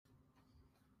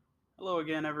Hello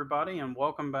again, everybody, and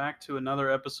welcome back to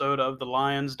another episode of The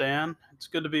Lions Den. It's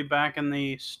good to be back in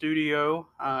the studio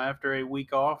after a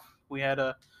week off. Had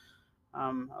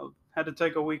to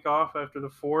take a week off after the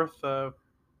fourth.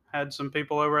 Had some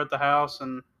people over at the house,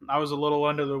 and I was a little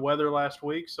under the weather last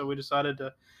week, so we decided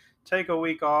to take a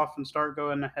week off and start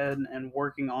going ahead and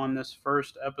working on this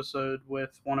first episode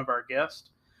with one of our guests.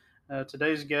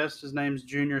 Today's guest, his name's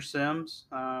Junior Sims.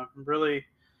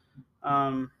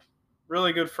 Um,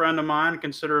 really good friend of mine.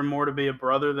 Consider him more to be a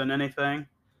brother than anything.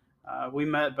 We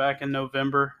met back in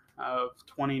November of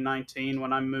 2019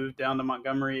 when I moved down to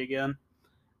Montgomery again,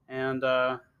 and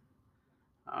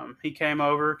he came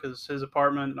over because his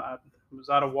apartment was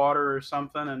out of water or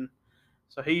something, and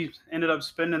so he ended up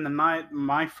spending the night,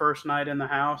 my first night in the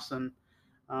house, and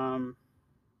um,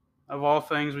 of all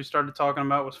things, we started talking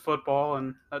about was football,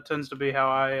 and that tends to be how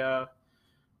I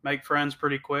make friends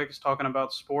pretty quick. Is talking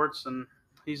about sports, and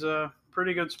he's a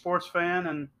pretty good sports fan,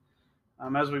 and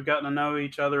as we've gotten to know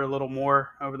each other a little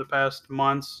more over the past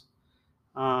months,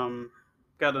 um,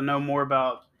 got to know more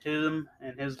about him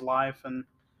and his life and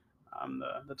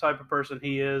the type of person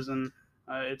he is. And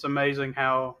it's amazing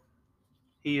how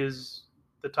he is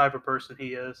the type of person he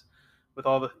is with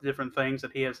all the different things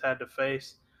that he has had to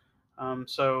face.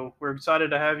 So we're excited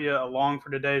to have you along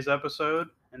for today's episode.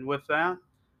 And with that,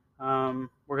 we're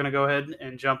going to go ahead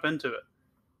and jump into it.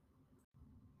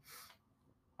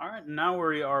 All right, now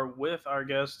we are with our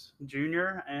guest,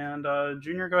 Junior. And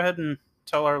Junior, go ahead and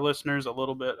tell our listeners a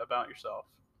little bit about yourself.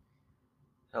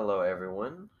 Hello,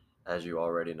 everyone. As you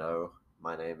already know,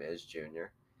 my name is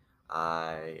Junior.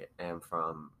 I am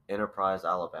from Enterprise,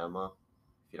 Alabama.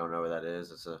 If you don't know where that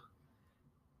is, it's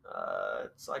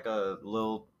like a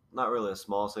little, not really a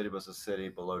small city, but it's a city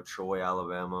below Troy,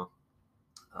 Alabama.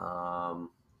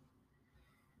 Um,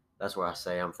 that's where I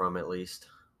say I'm from, at least.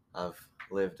 I've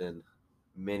lived in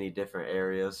many different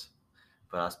areas,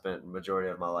 but I spent the majority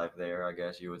of my life there, I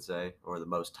guess you would say, or the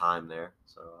most time there.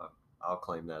 So I'll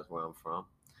claim that as where I'm from.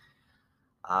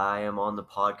 I am on the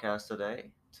podcast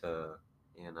today to,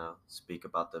 speak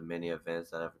about the many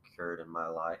events that have occurred in my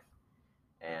life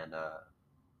and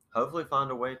hopefully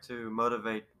find a way to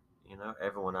motivate,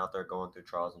 everyone out there going through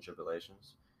trials and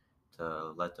tribulations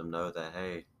to let them know that,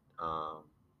 hey, um,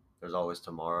 there's always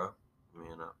tomorrow,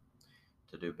 you know,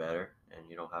 to do better and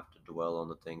you don't have to dwell on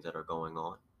the things that are going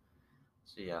on.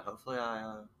 So, yeah, hopefully you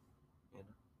know,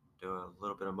 do a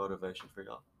little bit of motivation for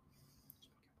y'all.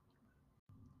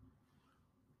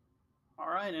 All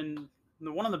right, and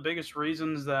one of the biggest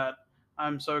reasons that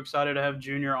I'm so excited to have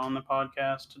Junior on the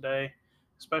podcast today,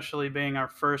 especially being our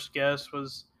first guest,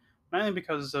 was mainly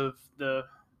because of the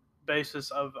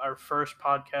basis of our first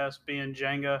podcast being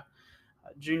Jenga.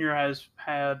 Junior has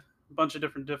had a bunch of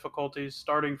different difficulties,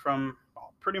 starting from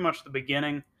pretty much the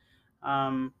beginning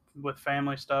with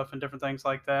family stuff and different things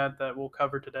like that that we'll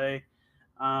cover today.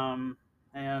 Um,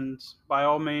 and by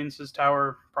all means, his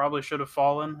tower probably should have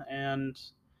fallen, and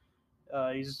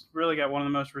he's really got one of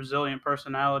the most resilient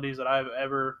personalities that I've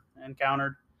ever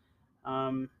encountered,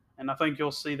 and I think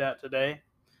you'll see that today.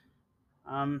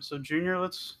 So, Junior,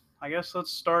 let's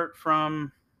start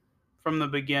from the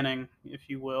beginning, if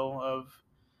you will, of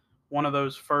one of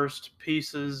those first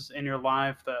pieces in your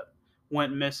life that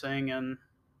went missing, and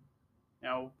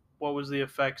what was the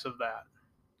effects of that.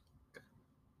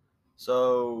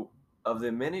 So, of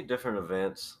the many different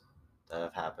events that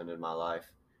have happened in my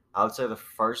life, I would say the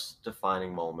first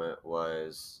defining moment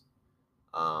was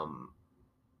um,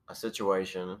 a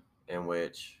situation in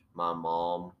which my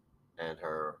mom and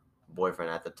her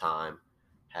boyfriend at the time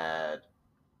had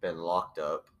been locked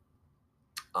up.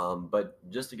 But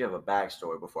just to give a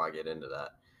backstory before I get into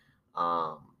that,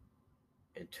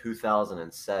 in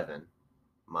 2007,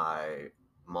 my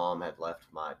mom had left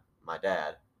my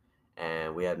dad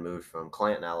and we had moved from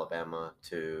Clanton, Alabama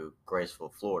to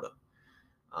Graceville, Florida,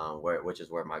 which is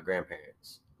where my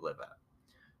grandparents live at.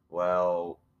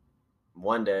 Well,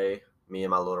 one day, me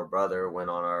and my little brother went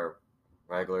on our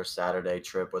regular Saturday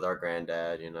trip with our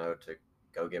granddad, to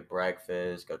go get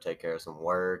breakfast, go take care of some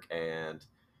work. And,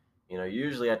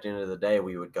 usually at the end of the day,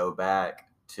 we would go back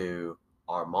to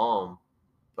our mom.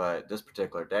 But this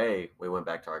particular day, we went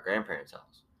back to our grandparents'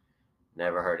 house.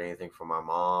 Never heard anything from our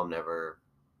mom,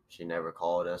 she never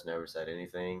called us, never said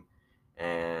anything.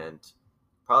 And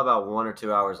probably about 1 or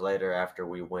 2 hours later, after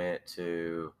we went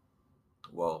to,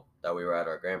 well, that we were at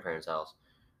our grandparents' house,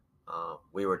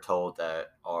 we were told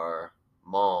that our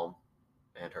mom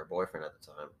and her boyfriend at the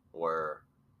time were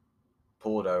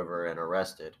pulled over and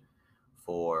arrested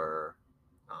for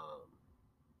um,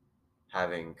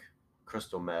 having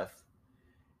crystal meth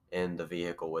in the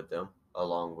vehicle with them.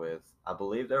 along with, I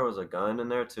believe there was a gun in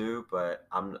there too, but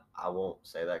I won't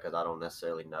say that because I don't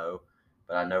necessarily know,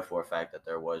 but I know for a fact that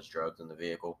there was drugs in the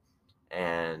vehicle,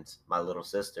 and my little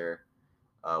sister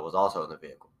was also in the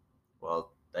vehicle.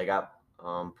 Well, they got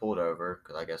pulled over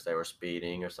because I guess they were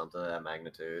speeding or something of that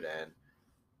magnitude, and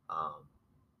um,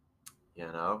 you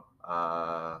know,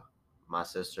 my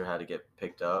sister had to get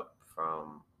picked up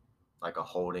from like a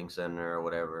holding center or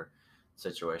whatever the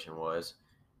situation was,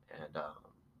 and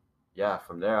yeah,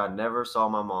 from there I never saw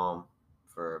my mom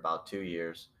for about 2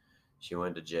 years. She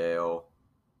went to jail.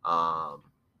 Um,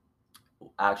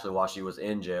 Actually, while she was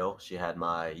in jail, she had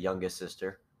my youngest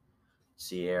sister,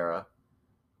 Sierra.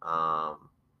 Um,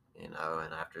 and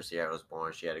after Sierra was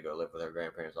born, she had to go live with her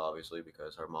grandparents, obviously,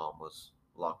 because her mom was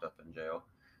locked up in jail.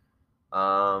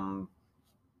 Um,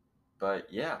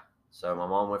 but yeah, so my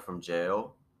mom went from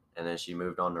jail, and then she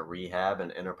moved on to rehab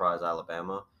in Enterprise,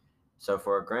 Alabama. So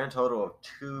for a grand total of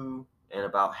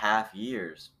 2.5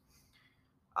 years,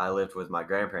 I lived with my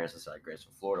grandparents inside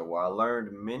Graceville, Florida, where I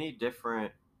learned many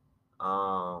different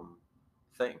um,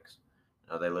 things.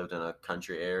 They lived in a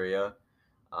country area,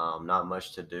 not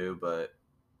much to do but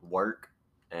work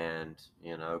and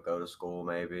go to school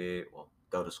maybe. Well,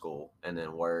 go to school and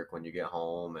then work when you get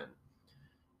home,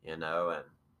 and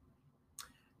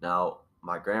now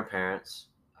my grandparents.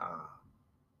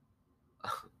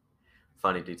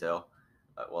 Funny detail.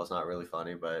 Well, it's not really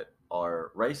funny, but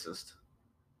are racist.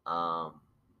 Um,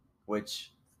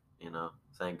 which,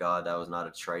 thank God that was not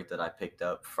a trait that I picked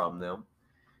up from them.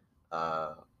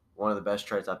 Uh, One of the best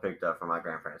traits I picked up from my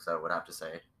grandparents, I would have to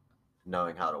say,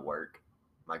 knowing how to work.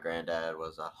 My granddad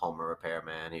was a home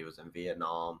repairman. He was in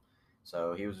Vietnam,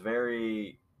 so he was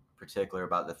very particular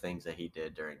about the things that he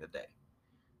did during the day.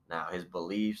 Now, his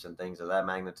beliefs and things of that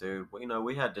magnitude, well,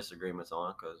 we had disagreements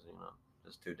on because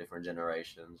just two different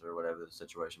generations or whatever the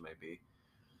situation may be.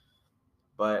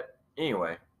 But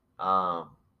anyway,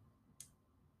 um,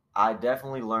 I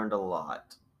definitely learned a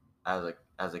lot as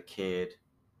a kid,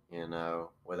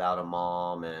 without a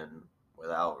mom and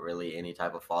without really any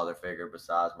type of father figure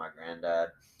besides my granddad.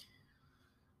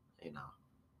 You know,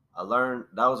 I learned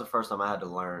that was the first time I had to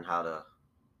learn how to,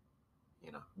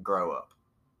 grow up,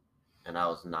 and I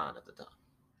was 9 at the time.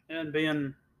 And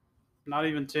being not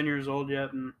even 10 years old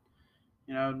yet, and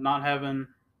not having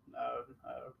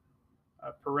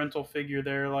a parental figure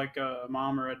there like a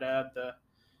mom or a dad to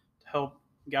help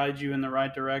guide you in the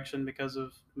right direction because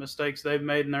of mistakes they've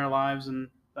made in their lives and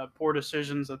poor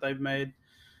decisions that they've made.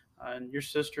 And your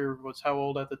sister was how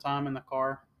old at the time in the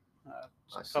car? My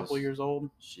Just a couple sis, years old.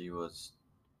 she was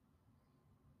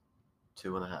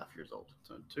 2.5 years old.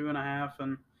 So 2.5,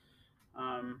 and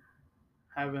um,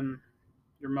 having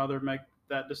your mother make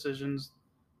that decisions,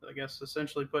 I guess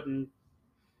essentially putting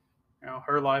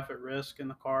her life at risk in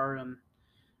the car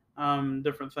and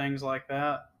different things like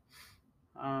that.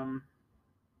 Um,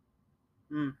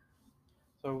 hmm.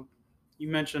 So you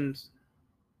mentioned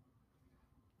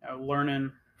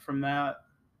learning from that,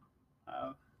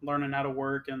 uh, learning how to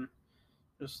work and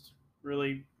just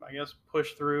really, I guess,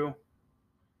 push through.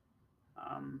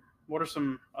 What are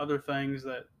some other things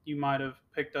that you might have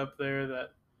picked up there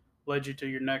that led you to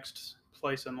your next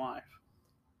place in life?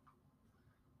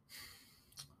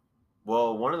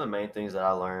 Well, one of the main things that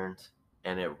I learned,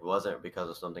 and it wasn't because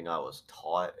of something I was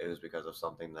taught, it was because of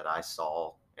something that I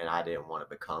saw and I didn't want to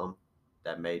become,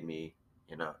 that made me,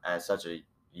 at such a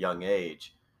young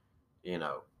age, you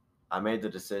know, I made the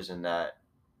decision that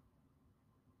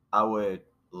I would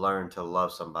learn to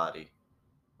love somebody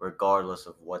regardless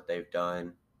of what they've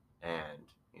done and,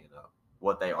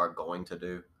 what they are going to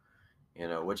do,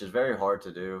 which is very hard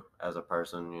to do as a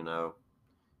person,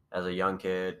 as a young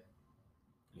kid.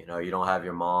 You don't have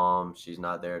your mom. She's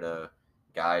not there to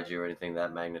guide you or anything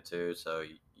that magnitude. So,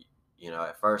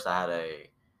 at first I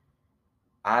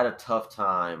had a tough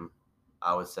time,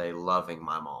 I would say, loving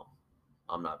my mom.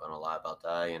 I'm not going to lie about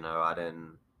that.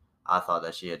 I thought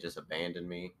that she had just abandoned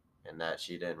me and that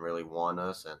she didn't really want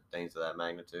us and things of that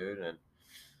magnitude.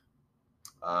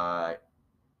 Uh,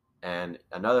 and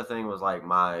another thing was like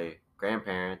my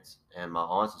grandparents and my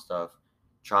aunts and stuff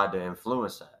tried to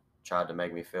influence that, tried to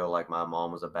make me feel like my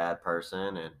mom was a bad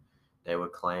person, and they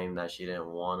would claim that she didn't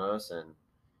want us.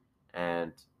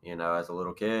 And as a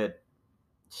little kid,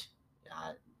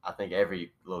 I, I think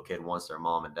every little kid wants their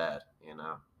mom and dad,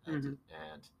 Mm-hmm.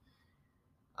 and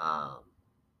um,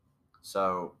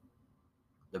 so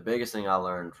the biggest thing I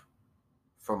learned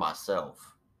for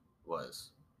myself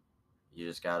was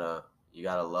you gotta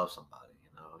love somebody.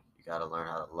 You gotta learn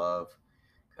how to love,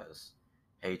 because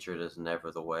hatred is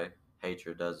never the way.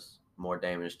 Hatred does more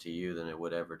damage to you than it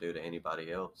would ever do to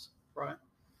anybody else. Right.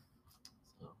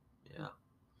 So, yeah.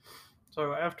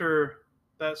 So after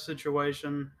that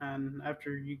situation, and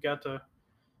after your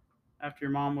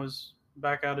mom was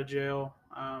back out of jail,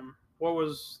 what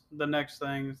was the next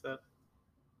things that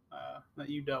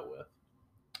you dealt with?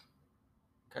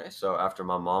 Okay, so after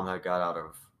my mom had got out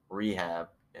of rehab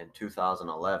in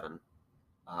 2011,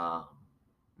 um,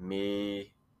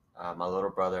 me, my little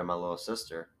brother, and my little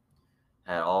sister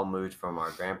had all moved from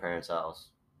our grandparents' house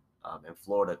in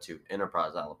Florida to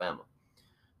Enterprise, Alabama,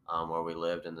 where we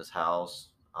lived in this house.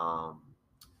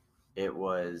 It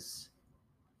was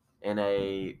in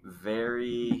a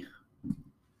very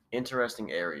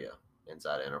interesting area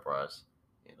inside Enterprise.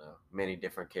 You know, many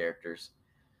different characters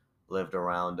lived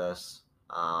around us.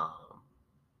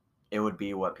 It would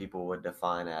be what people would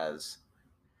define as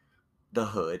the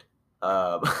hood.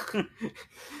 Um,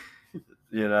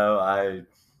 I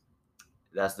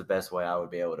that's the best way I would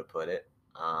be able to put it.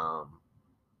 Um,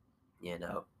 you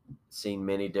know, seen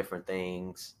many different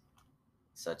things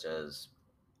such as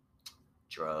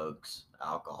drugs,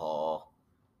 alcohol,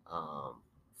 um,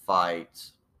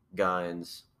 fights,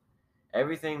 guns,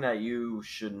 everything that you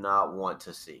should not want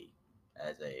to see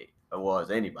as as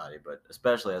anybody, but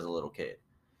especially as a little kid.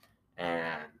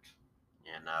 And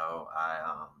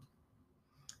I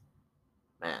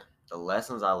man, the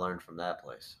lessons I learned from that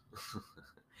place.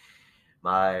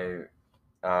 My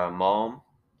mom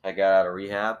had got out of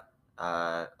rehab,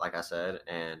 like I said,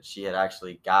 and she had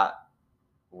actually got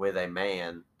with a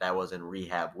man that was in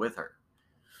rehab with her.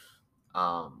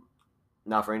 Um,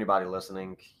 Now, for anybody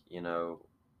listening,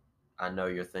 I know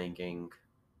you're thinking,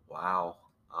 wow,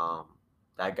 um,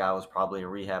 that guy was probably in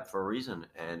rehab for a reason.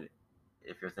 And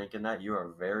if you're thinking that, you are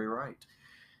very right.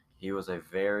 He was a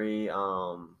very,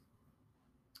 well,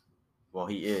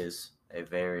 he is a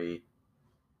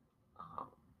um,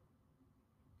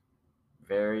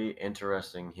 very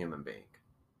interesting human being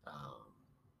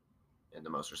in the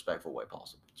most respectful way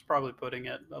possible. It's probably putting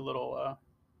it a little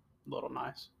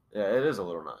nice. Yeah, it is a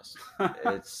little nice.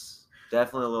 It's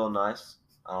definitely a little nice.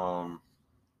 Um,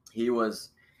 he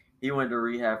was, he went to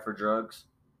rehab for drugs,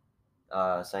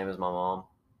 same as my mom.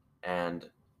 And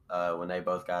when they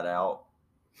both got out,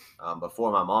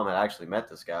 before my mom had actually met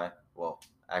this guy, well,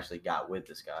 actually got with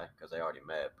this guy because they already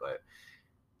met, but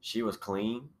she was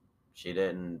clean. She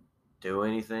didn't do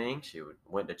anything.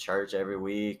 Went to church every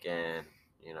week and,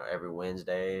 every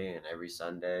Wednesday and every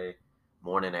Sunday,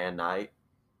 morning and night,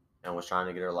 and was trying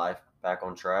to get her life back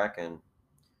on track. And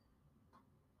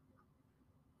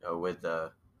with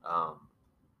um,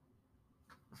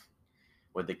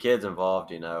 the kids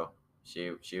involved,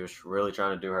 she was really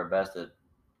trying to do her best to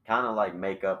kind of like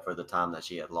make up for the time that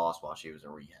she had lost while she was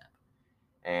in rehab.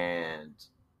 And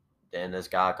then this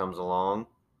guy comes along,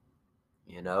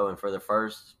 and for the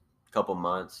first couple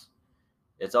months,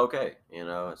 it's okay.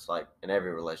 It's like in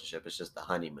every relationship, it's just the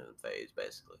honeymoon phase,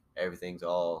 basically. Everything's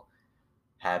all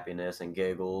happiness and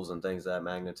giggles and things of that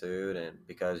magnitude, and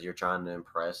because you're trying to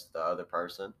impress the other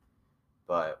person.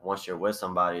 But once you're with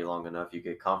somebody long enough, you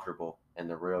get comfortable, and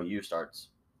the real you starts,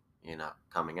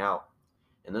 coming out.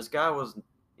 And this guy was,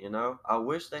 I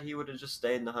wish that he would have just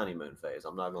stayed in the honeymoon phase.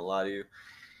 I'm not gonna lie to you.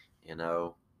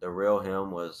 The real him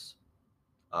was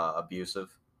abusive,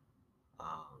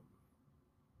 um,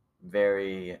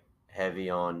 very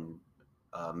heavy on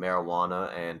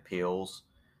marijuana and pills,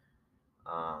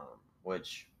 um,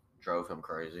 which drove him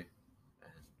crazy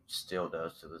and still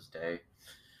does to this day.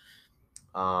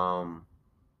 Um,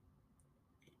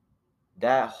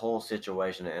 that whole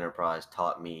situation at Enterprise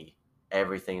taught me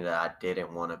everything that I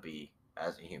didn't want to be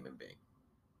as a human being.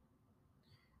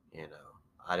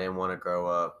 I didn't want to grow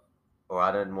up, or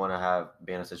I didn't want to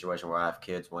be in a situation where I have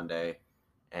kids one day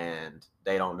and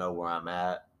they don't know where I'm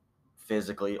at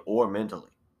physically or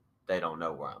mentally. They don't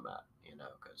know where I'm at,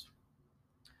 because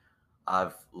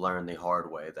I've learned the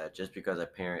hard way that just because a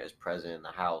parent is present in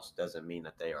the house doesn't mean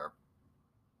that they are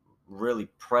really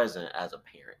present as a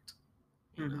parent,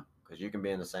 Mm-hmm. because you can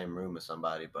be in the same room with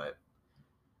somebody, but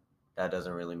that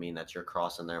doesn't really mean that you're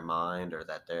crossing their mind or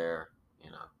that they're,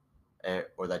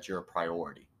 or that you're a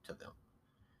priority to them.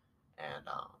 And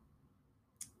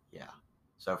yeah,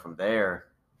 so from there,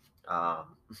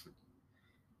 um,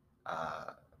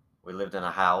 uh, we lived in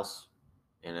a house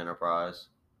in Enterprise,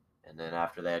 and then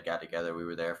after they had got together, we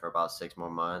were there for about 6 more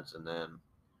months, and then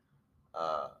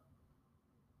uh,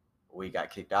 we got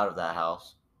kicked out of that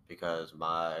house because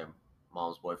my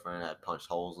mom's boyfriend had punched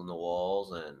holes in the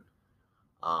walls and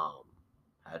um,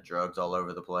 had drugs all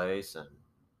over the place, and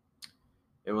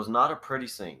it was not a pretty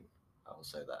scene. I will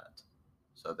say that.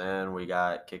 So then we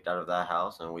got kicked out of that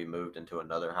house and we moved into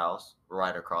another house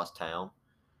right across town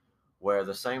where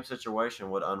the same situation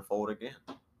would unfold again.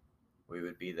 We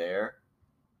would be there.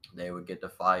 They would get to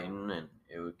fighting, and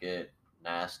it would get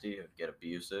nasty, it would get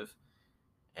abusive,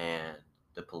 and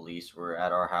the police were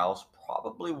at our house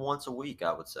probably once a week,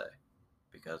 I would say,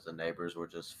 because the neighbors were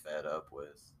just fed up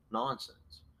with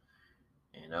nonsense.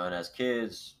 And as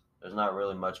kids, there's not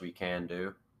really much we can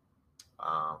do.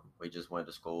 We just went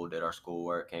to school, did our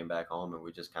schoolwork, came back home, and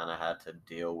we just kind of had to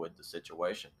deal with the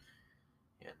situation,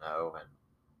 and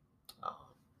um,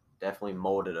 definitely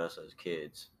molded us as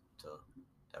kids to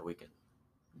that we can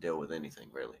deal with anything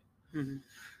really. Hmm.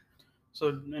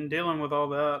 So, in dealing with all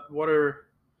that, what are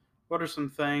some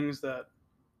things that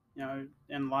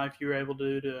in life you were able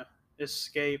to do to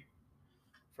escape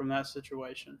from that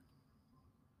situation?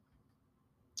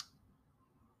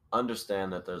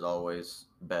 Understand that there's always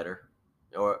better,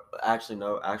 or actually,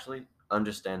 no, actually,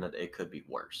 understand that it could be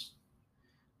worse.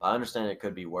 By understanding it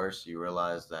could be worse, you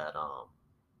realize that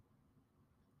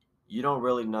you don't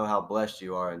really know how blessed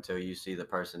you are until you see the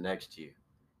person next to you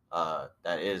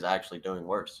that is actually doing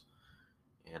worse.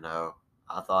 You know,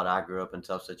 I thought I grew up in a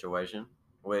tough situation,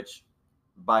 which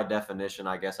by definition,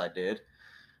 I guess I did.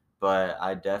 But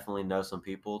I definitely know some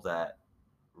people that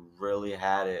really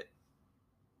had it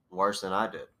worse than I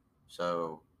did.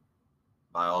 So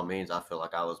by all means, I feel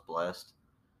like I was blessed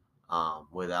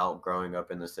without growing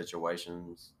up in the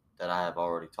situations that I have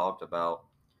already talked about.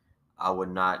 I would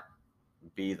not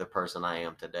be the person I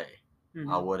am today. I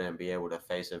Hmm. wouldn't be able to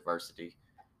face adversity.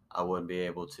 I wouldn't be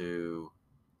able to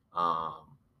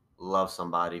um, love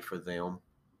somebody for them.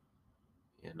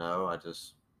 I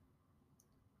just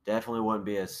definitely wouldn't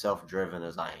be as self driven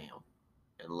as I am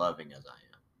and loving as I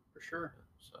am. For sure.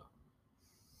 So,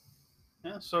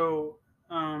 Yeah. So,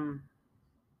 um,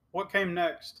 what came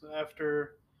next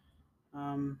after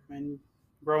and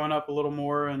growing up a little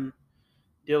more and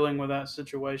dealing with that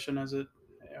situation as it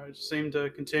seemed to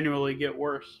continually get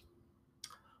worse?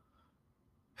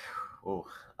 ooh.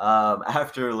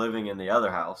 After living in the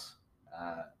other house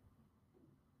uh,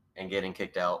 and getting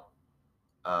kicked out,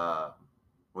 uh,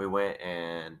 we went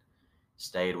and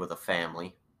stayed with a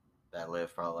family that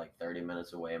lived probably like 30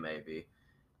 minutes away, maybe.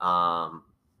 Um,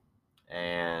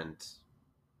 and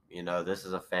this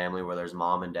is a family where there's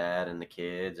mom and dad and the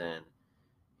kids, and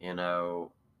you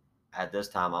know, at this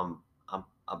time I'm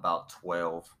about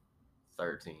 12,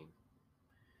 13,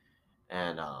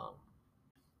 and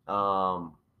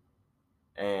um,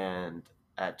 and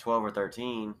at 12 or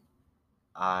 13,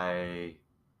 I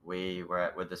we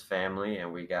were with this family,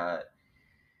 and we got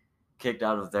kicked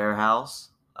out of their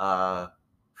house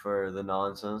for the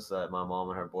nonsense that my mom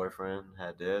and her boyfriend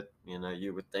had did.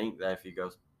 You would think that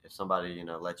if somebody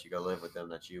let you go live with them,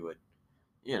 that you would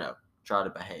try to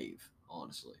behave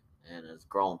honestly. And as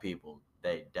grown people,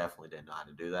 they definitely didn't know how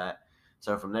to do that.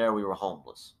 So from there, we were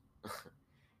homeless.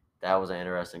 That was an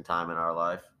interesting time in our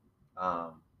life.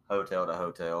 Hotel to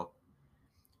hotel.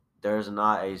 There's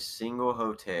not a single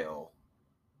hotel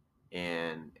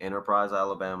in Enterprise,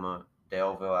 Alabama,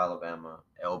 Daleville, Alabama,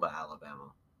 Elba,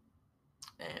 Alabama,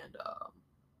 and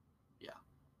yeah,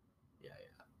 yeah.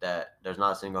 That there's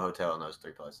not a single hotel in those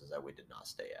three places that we did not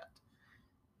stay at.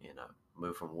 You know,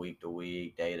 move from week to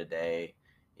week, day to day.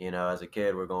 As a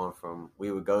kid,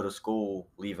 we would go to school,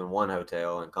 leaving one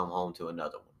hotel and come home to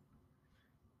another one.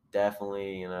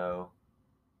 Definitely,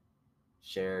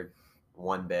 shared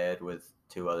one bed with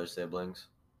two other siblings.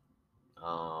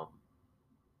 Um,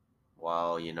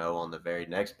 while, on the very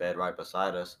next bed right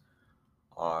beside us,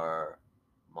 our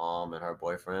mom and her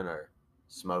boyfriend are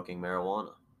smoking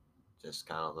marijuana. Just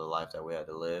kind of the life that we had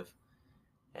to live.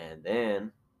 And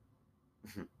then,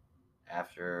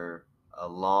 after a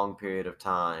long period of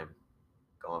time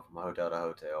going from hotel to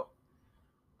hotel,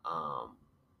 um,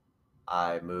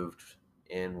 I moved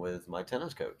in with my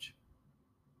tennis coach.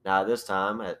 Now, at this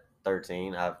time, at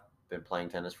 13, I've been playing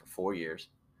tennis for 4 years.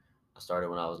 I started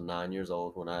when I was 9 years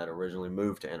old when I had originally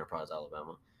moved to Enterprise,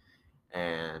 Alabama.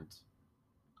 And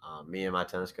me and my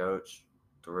tennis coach,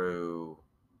 through,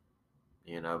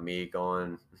 me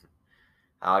going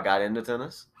how I got into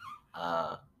tennis,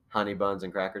 uh, honey buns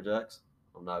and cracker jacks.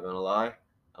 I'm not going to lie.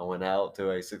 I went out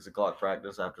to a 6 o'clock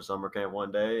practice after summer camp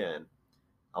one day, and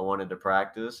I wanted to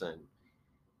practice. And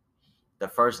the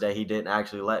first day, he didn't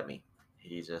actually let me.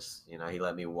 He just, he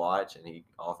let me watch, and he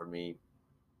offered me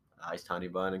iced honey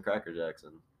bun and cracker jacks.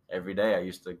 And every day I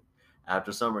used to,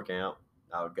 after summer camp,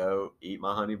 I would go eat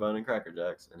my honey bun and cracker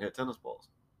jacks and hit tennis balls.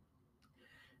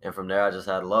 And from there, I just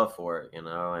had love for it,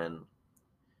 and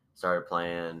started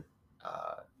playing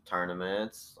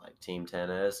tournaments like team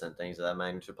tennis and things of that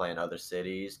magnitude, playing other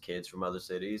cities, kids from other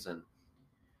cities. And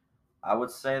I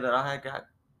would say that I had got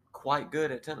quite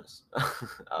good at tennis.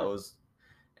 I was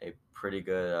a pretty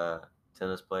good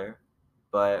tennis player.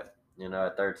 But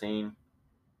at 13,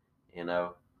 you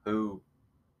know, who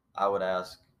I would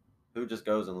ask, who just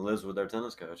goes and lives with their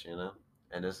tennis coach.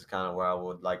 And this is kind of where I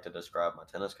would like to describe my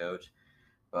tennis coach.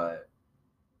 But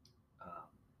um,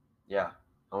 yeah,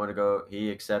 I want to go. He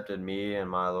accepted me and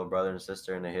my little brother and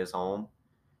sister into his home.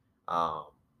 Um,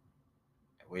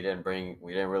 we didn't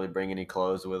really bring any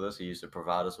clothes with us. He used to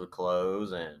provide us with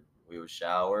clothes, and we would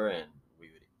shower, and we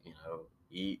would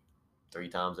eat 3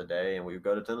 times a day, and we would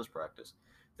go to tennis practice.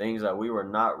 Things that we were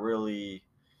not really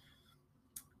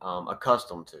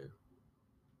accustomed to,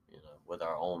 with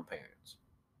our own parents.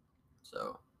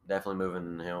 So definitely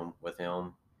moving him with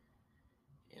him.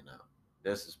 You know,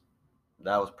 this is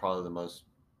that was probably the most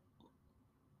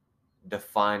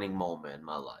defining moment in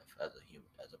my life as a human,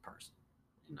 as a person.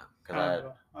 Because I Kind had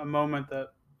of a moment that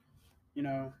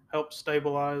helped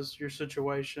stabilize your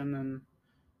situation, and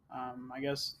I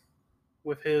guess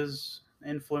with his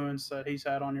influence that he's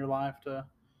had on your life to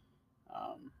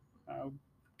um,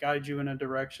 guide you in a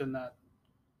direction that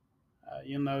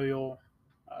you'll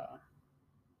uh,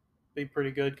 be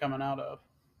pretty good coming out of.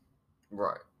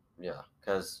 right, yeah,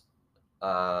 because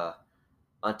uh,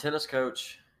 my tennis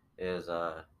coach is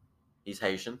he's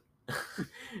Haitian.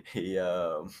 he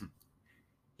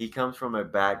he comes from a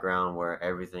background where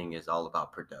everything is all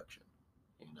about production.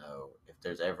 If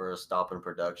there's ever a stop in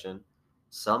production,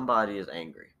 somebody is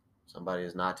angry. Somebody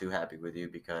is not too happy with you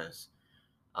because,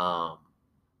 um,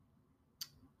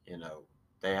 you know,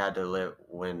 they had to live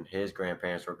when his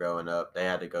grandparents were growing up. They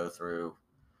had to go through,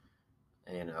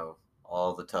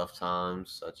 all the tough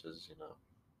times, such as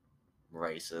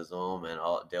racism and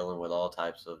all dealing with all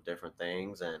types of different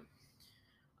things, and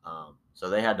so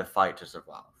they had to fight to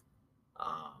survive.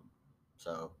 Um,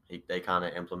 so they kind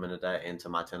of implemented that into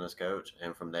my tennis coach,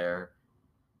 and from there,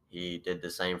 he did the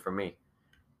same for me.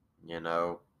 You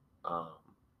know, um,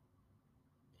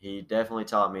 he definitely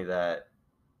taught me that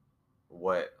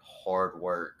what hard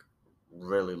work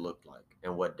really looked like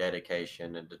and what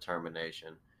dedication and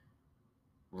determination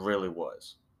really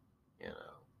was.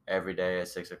 Every day at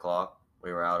 6 o'clock,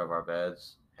 we were out of our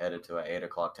beds, headed to an 8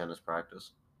 o'clock tennis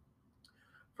practice.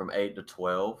 From 8 to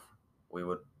 12, we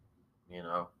would, you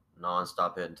know,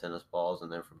 nonstop hitting tennis balls,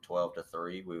 and then from 12 to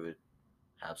 3, we would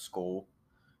have school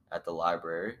at the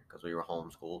library because we were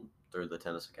homeschooled through the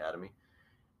tennis academy.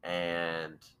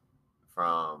 And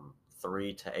from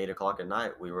 3 to 8 o'clock at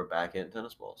night, we were back hitting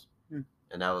tennis balls, Hmm.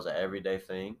 and that was an everyday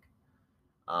thing,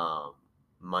 um,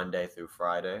 Monday through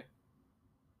Friday.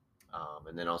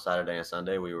 And then on Saturday and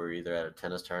Sunday, we were either at a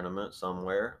tennis tournament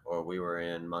somewhere, or we were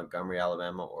in Montgomery,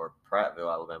 Alabama, or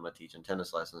Prattville, Alabama, teaching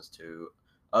tennis lessons to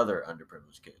other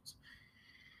underprivileged kids.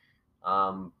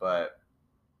 But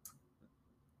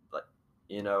like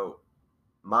you know,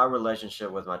 my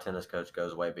relationship with my tennis coach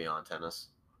goes way beyond tennis.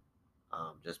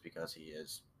 Just because he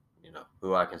is,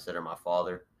 who I consider my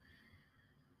father.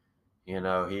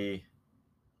 He,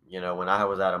 when I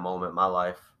was at a moment in my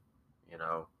life,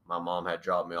 my mom had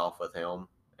dropped me off with him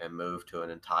and moved to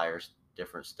an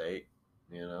different state,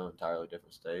 entirely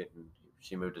different state. And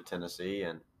she moved to Tennessee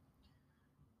and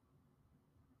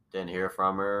didn't hear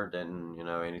from her, didn't,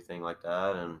 anything like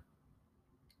that. And,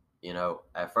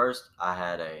 at first I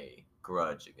had a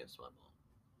grudge against my mom.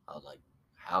 I was like,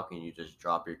 how can you just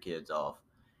drop your kids off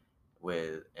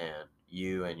and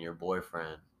you and your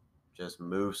boyfriend just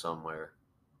move somewhere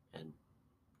and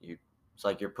you it's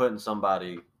like you're putting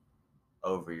somebody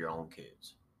over your own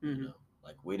kids, you Mm-hmm. know.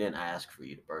 Like we didn't ask for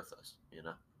you to birth us.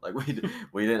 Like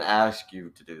we didn't ask you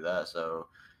to do that. So,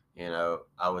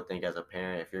 I would think as a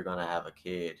parent, if you're gonna have a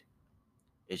kid,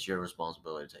 it's your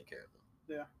responsibility to take care of them.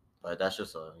 Yeah. But that's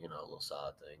just a little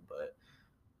side thing. But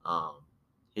um,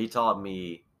 he taught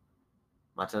me,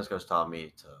 my tennis coach taught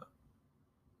me to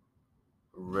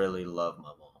really love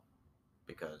my mom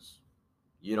because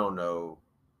you don't know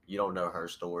you don't know her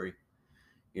story.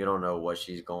 You don't know what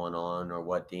she's going on or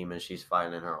what demons she's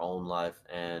fighting in her own life,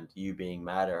 and you being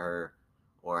mad at her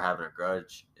or having a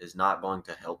grudge is not going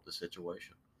to help the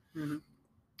situation. Mm-hmm.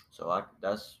 So I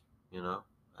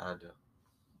had to.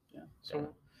 Yeah. Yeah.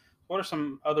 So, what are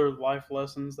some other life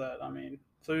lessons that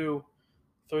through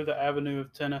the avenue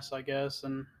of tennis, I guess,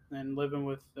 and living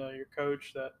with your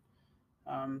coach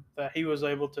that he was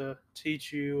able to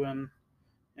teach you and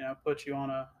put you on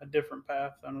a different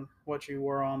path than what you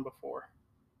were on before?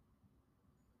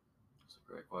 That's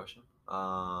a great question.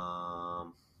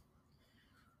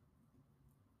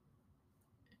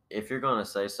 If you're gonna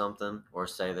say something or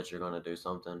say that you're gonna do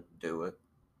something, do it.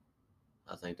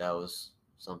 I think that was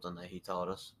something that he taught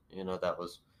us. That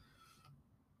was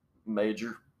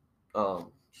major.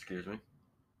 Excuse me.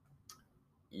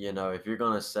 If you're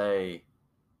gonna say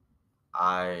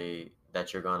I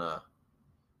that you're gonna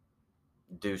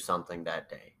do something that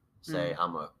day. Say Mm-hmm.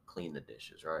 I'm gonna clean the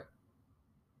dishes, right?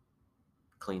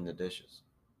 Clean the dishes.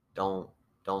 Don't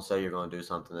don't say you're gonna do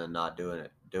something and not doing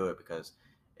it. Do it because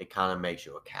it kind of makes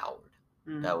you a coward.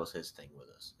 Mm-hmm. That was his thing with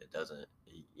us. It doesn't,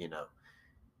 if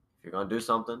you're gonna do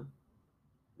something,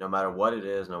 no matter what it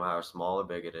is, no matter how small or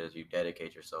big it is, you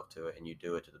dedicate yourself to it and you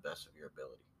do it to the best of your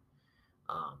ability.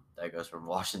 That goes from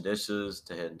washing dishes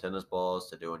to hitting tennis balls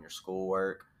to doing your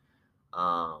schoolwork.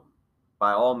 Um,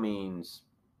 by all means,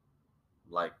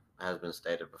 like has been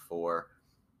stated before,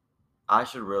 I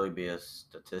should really be a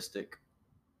statistic.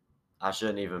 I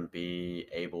shouldn't even be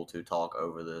able to talk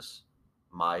over this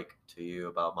mic to you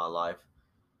about my life,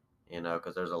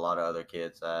 because there's a lot of other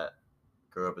kids that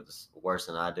grew up worse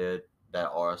than I did that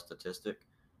are a statistic.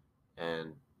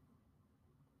 And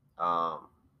um,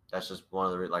 that's just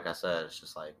one of the, like I said, it's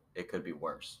just like it could be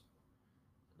worse.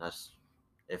 That's,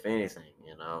 if anything,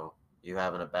 you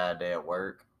having a bad day at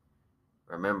work,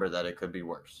 remember that it could be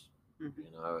worse.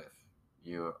 Mm-hmm. If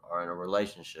you are in a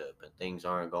relationship and things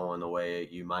aren't going the way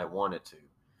you might want it to,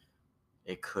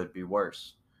 it could be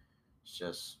worse. It's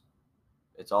just,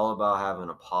 it's all about having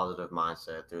a positive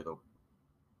mindset through the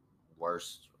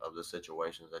worst of the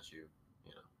situations that you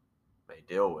may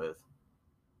deal with.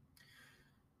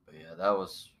 But yeah,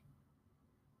 those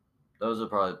are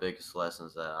probably the biggest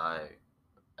lessons that I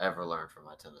ever learned from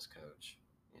my tennis coach.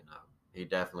 You know, he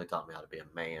definitely taught me how to be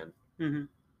a man Mm-hmm.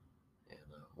 and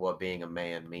what being a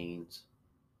man means.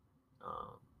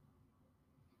 Um,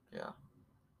 yeah,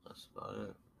 that's about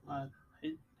it.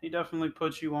 He definitely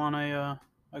puts you on a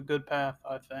good path,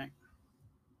 I think.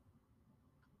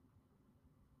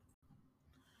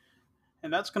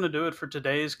 And that's going to do it for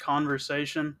today's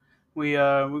conversation. We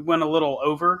went a little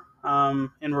over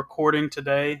in recording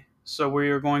today, so we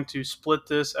are going to split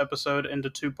this episode into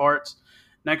two parts.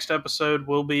 Next episode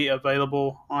will be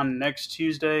available on next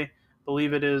Tuesday. I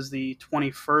believe it is the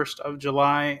 21st of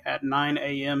July at 9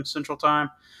 a.m. Central Time.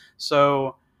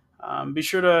 So be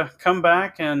sure to come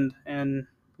back and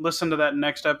listen to that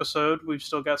next episode. We've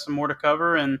still got some more to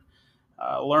cover, and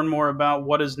learn more about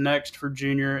what is next for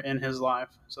Junior in his life.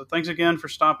 So thanks again for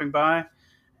stopping by,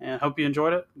 and hope you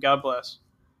enjoyed it. God bless.